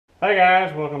Hey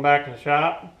guys, welcome back to the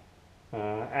shop.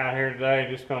 Out here today,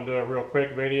 just going to do a real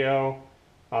quick video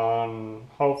on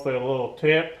hopefully a little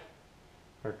tip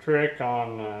or trick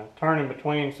on turning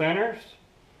between centers.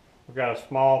 We've got a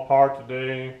small part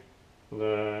to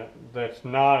do that's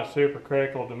not a super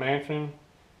critical dimension,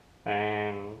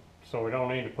 and so we don't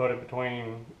need to put it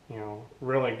between,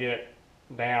 really get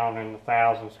down in the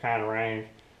thousands kind of range.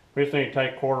 We just need to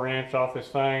take 1/4 inch off this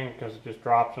thing because it just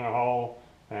drops in a hole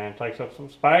and takes up some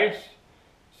space.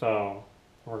 So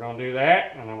we're going to do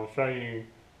that, and I'm going to show you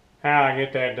how I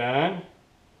get that done.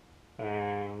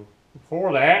 And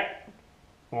before that,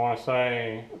 I want to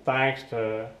say thanks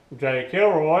to Jay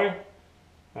Kilroy.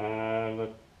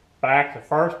 Back the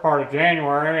first part of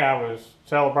January, I was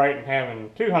celebrating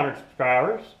having 200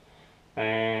 subscribers.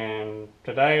 And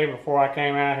today, before I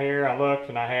came out here, I looked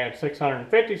and I had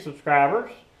 650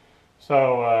 subscribers.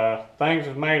 So things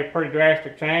have made a pretty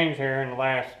drastic change here in the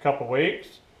last couple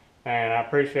weeks, and I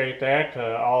appreciate that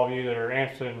to all of you that are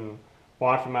interested in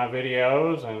watching my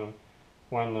videos. And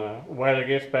when the weather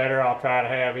gets better, I'll try to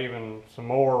have even some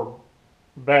more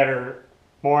better,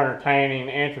 more entertaining,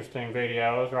 interesting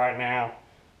videos. Right now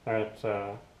it's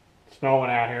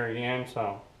snowing out here again,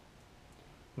 so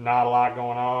not a lot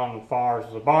going on as far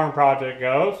as the barn project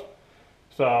goes.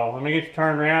 So let me get you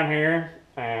turned around here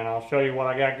and I'll show you what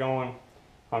I got going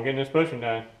on getting this bushing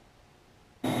done.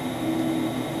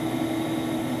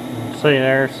 See,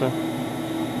 there's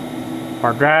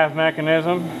our drive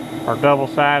mechanism, our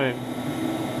double-sided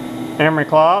emery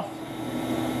cloth.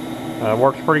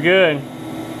 Works pretty good.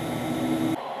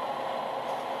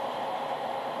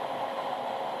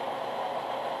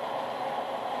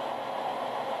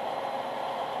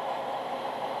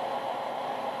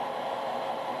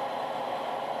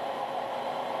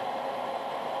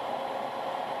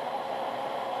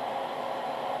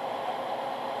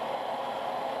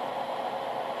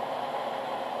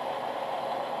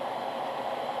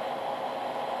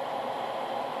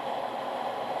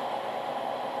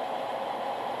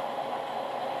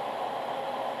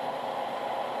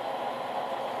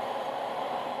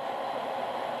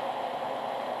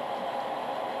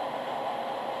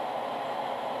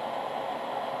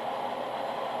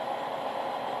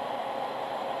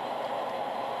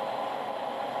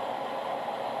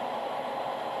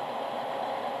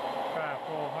 Try a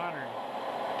full 100.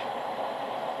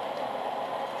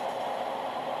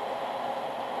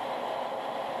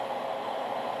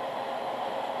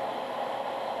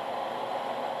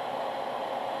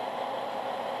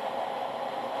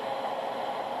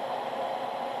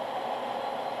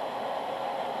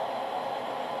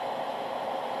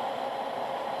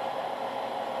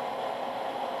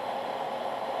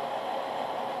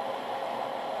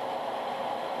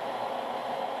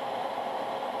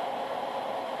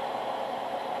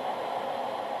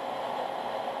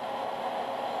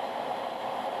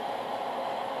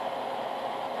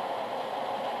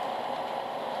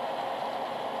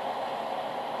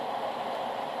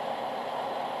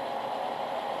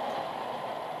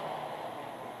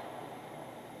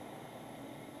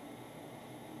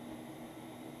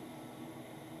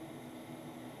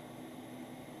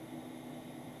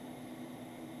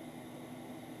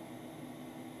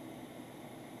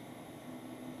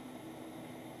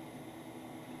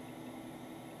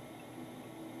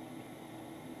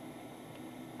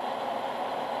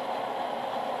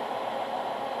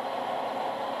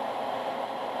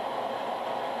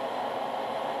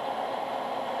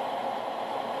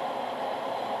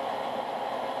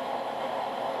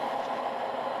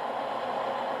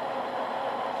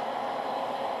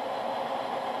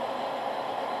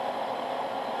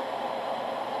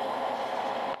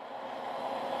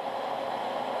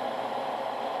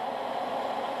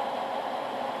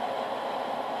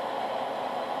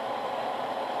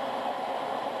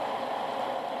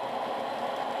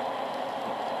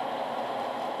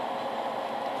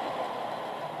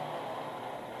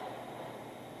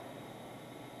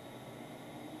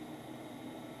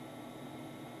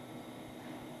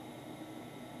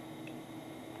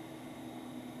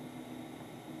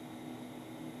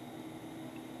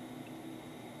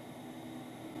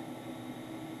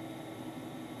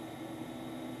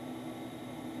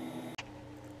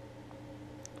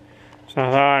 So I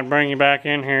thought I'd bring you back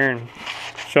in here and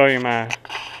show you my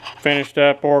finished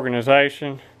up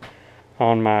organization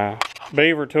on my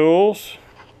beaver tools.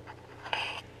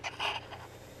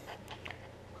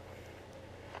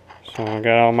 So I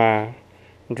got all my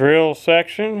drill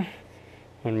section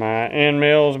and my end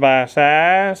mills by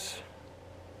size.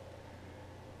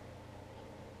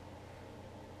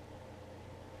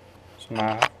 So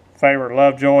my favorite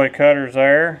Lovejoy cutters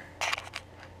there.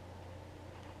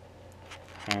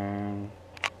 And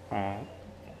my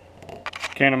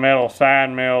Kennametal side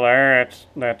mill there.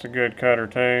 That's a good cutter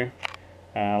too.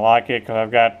 I like it because I've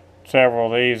got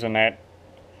several of these in that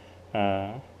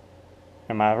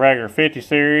in my regular 50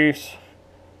 series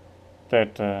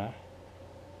that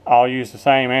all use the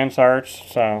same inserts.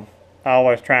 So I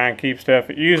always try and keep stuff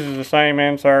that uses the same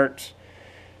inserts,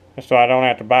 so I don't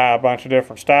have to buy a bunch of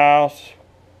different styles.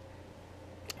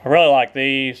 I really like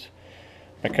these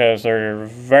because they're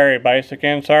very basic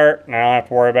insert, and I don't have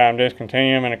to worry about them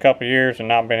discontinuing them in a couple of years and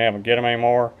not being able to get them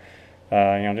anymore. You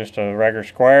know, just a regular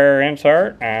square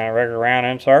insert and a regular round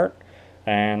insert,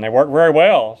 and they work very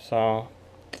well. So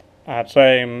I'd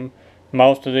say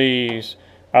most of these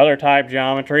other type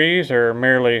geometries are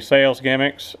merely sales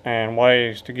gimmicks and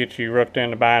ways to get you hooked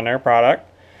into buying their product.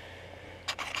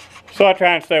 So I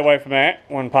try and stay away from that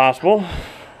when possible.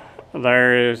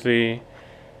 There is the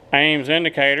Ames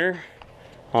indicator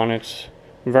on its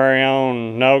very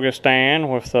own Noga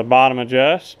stand with the bottom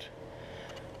adjust.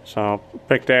 So I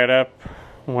picked that up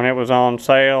when it was on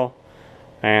sale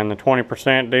and the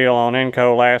 20% deal on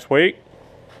Inco last week.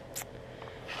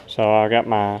 So I got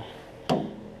my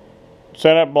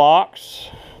setup blocks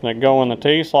that go in the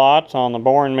T-slots on the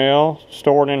boring mill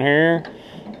stored in here.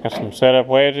 Got some setup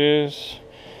wedges,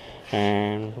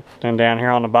 and then down here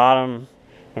on the bottom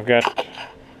I've got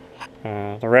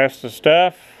the rest of the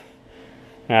stuff.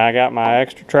 Now I got my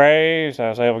extra trays. I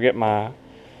was able to get my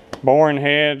boring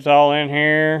heads all in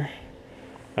here.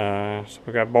 So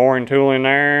we got boring tool in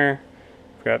there.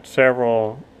 We've got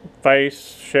several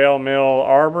face shell mill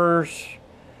arbors.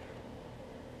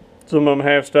 Some of them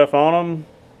have stuff on them.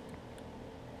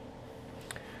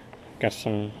 Got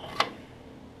some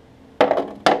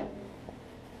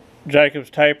Jacobs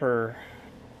taper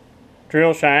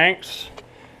drill shanks,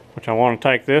 which I want to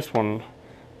take this one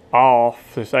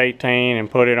off, this 18, and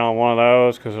put it on one of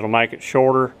those because it'll make it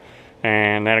shorter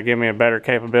and that'll give me a better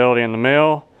capability in the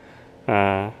mill.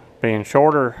 Being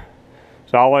shorter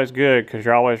is always good because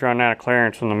you're always running out of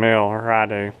clearance in the mill, or I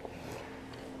do.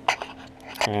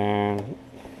 And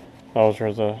those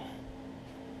are the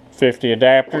 50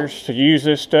 adapters to use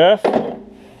this stuff.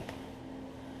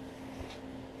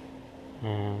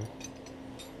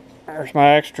 There's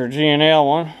my extra G&L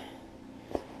one.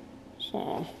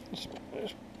 So let's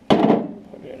just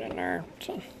put it in there.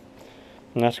 So,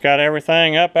 and that's got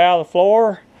everything up out of the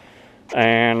floor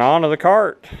and onto the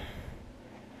cart.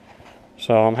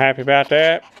 So I'm happy about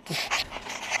that.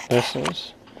 This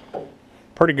is a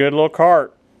pretty good little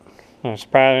cart. It's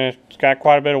got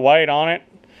quite a bit of weight on it,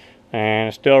 and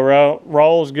it still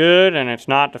rolls good, and it's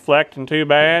not deflecting too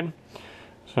bad.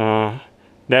 So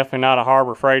definitely not a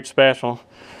Harbor Freight special.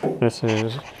 This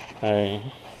is a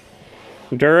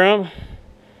Durham,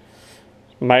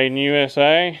 made in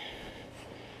USA,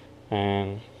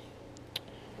 and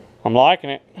I'm liking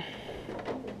it.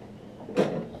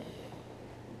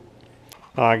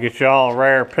 I'll get y'all a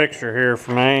rare picture here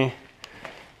for me.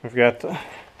 We've got the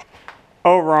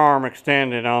overarm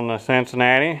extended on the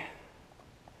Cincinnati.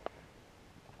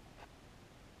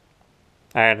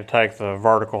 I had to take the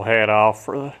vertical head off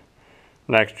for the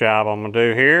next job I'm gonna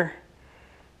do here.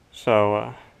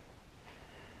 So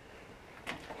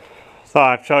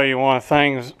thought I'd show you one of the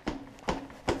things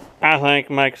I think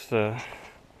makes the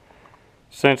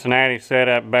Cincinnati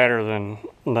setup better than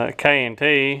the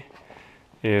K&T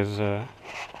is a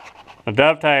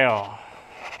dovetail.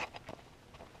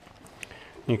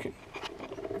 You can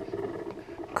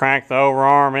crank the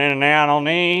overarm in and out on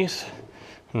these,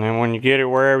 and then when you get it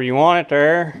wherever you want it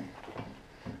there,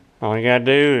 all you gotta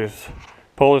do is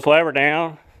pull this lever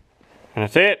down and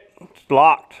that's it. It's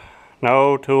locked.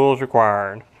 No tools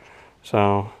required.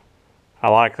 So I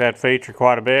like that feature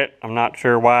quite a bit. I'm not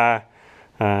sure why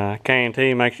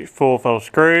K&T makes you full of those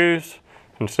screws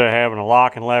instead of having a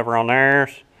locking lever on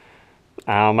theirs.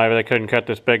 I don't know, maybe they couldn't cut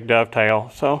this big dovetail,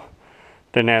 so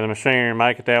didn't have the machinery to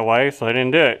make it that way, so they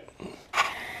didn't do it.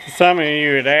 So some of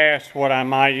you had asked what I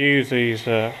might use these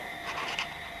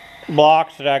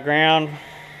blocks that I ground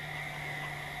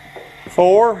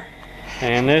for,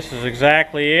 and this is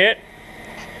exactly it.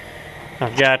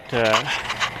 I've got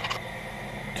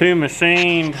two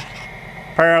machined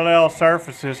parallel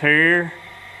surfaces here,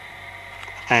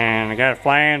 and I got a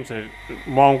flange that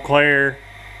won't clear,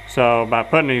 so by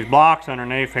putting these blocks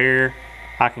underneath here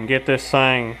I can get this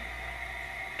thing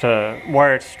to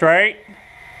where it's straight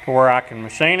to where I can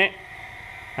machine it,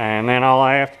 and then all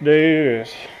I have to do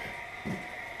is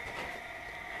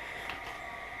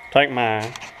take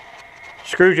my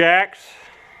screw jacks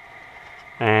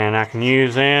and I can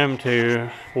use them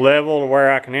to level to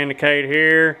where I can indicate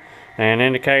here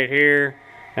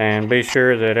and be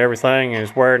sure that everything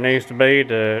is where it needs to be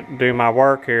to do my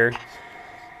work here.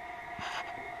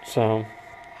 So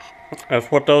that's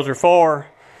what those are for,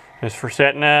 is for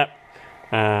setting up.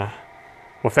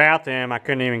 Without them, I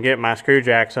couldn't even get my screw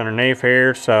jacks underneath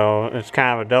here, so it's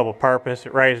kind of a double purpose.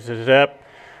 It raises it up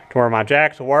to where my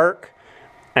jacks will work,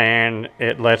 and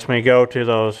it lets me go to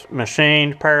those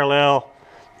machined parallel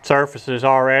surfaces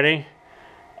already,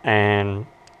 and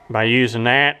by using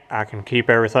that I can keep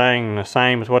everything the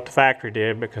same as what the factory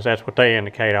did, because that's what they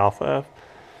indicate off of.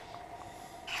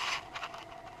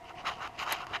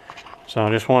 So I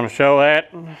just want to show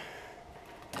that.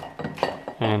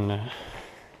 And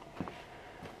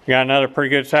got another pretty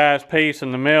good sized piece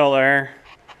in the mill there.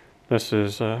 This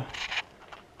is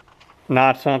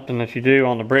not something that you do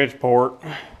on the Bridgeport.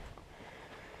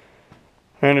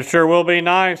 And it sure will be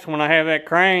nice when I have that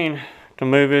crane to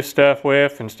move this stuff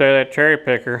with instead of that cherry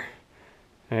picker.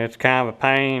 It's kind of a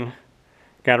pain.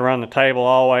 Got to run the table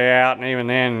all the way out, and even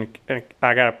then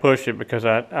I got to push it because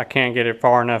I can't get it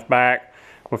far enough back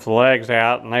with the legs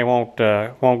out, and they won't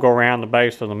go around the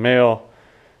base of the mill.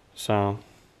 So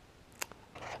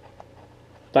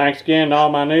thanks again to all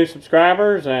my new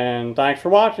subscribers, and thanks for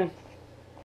watching.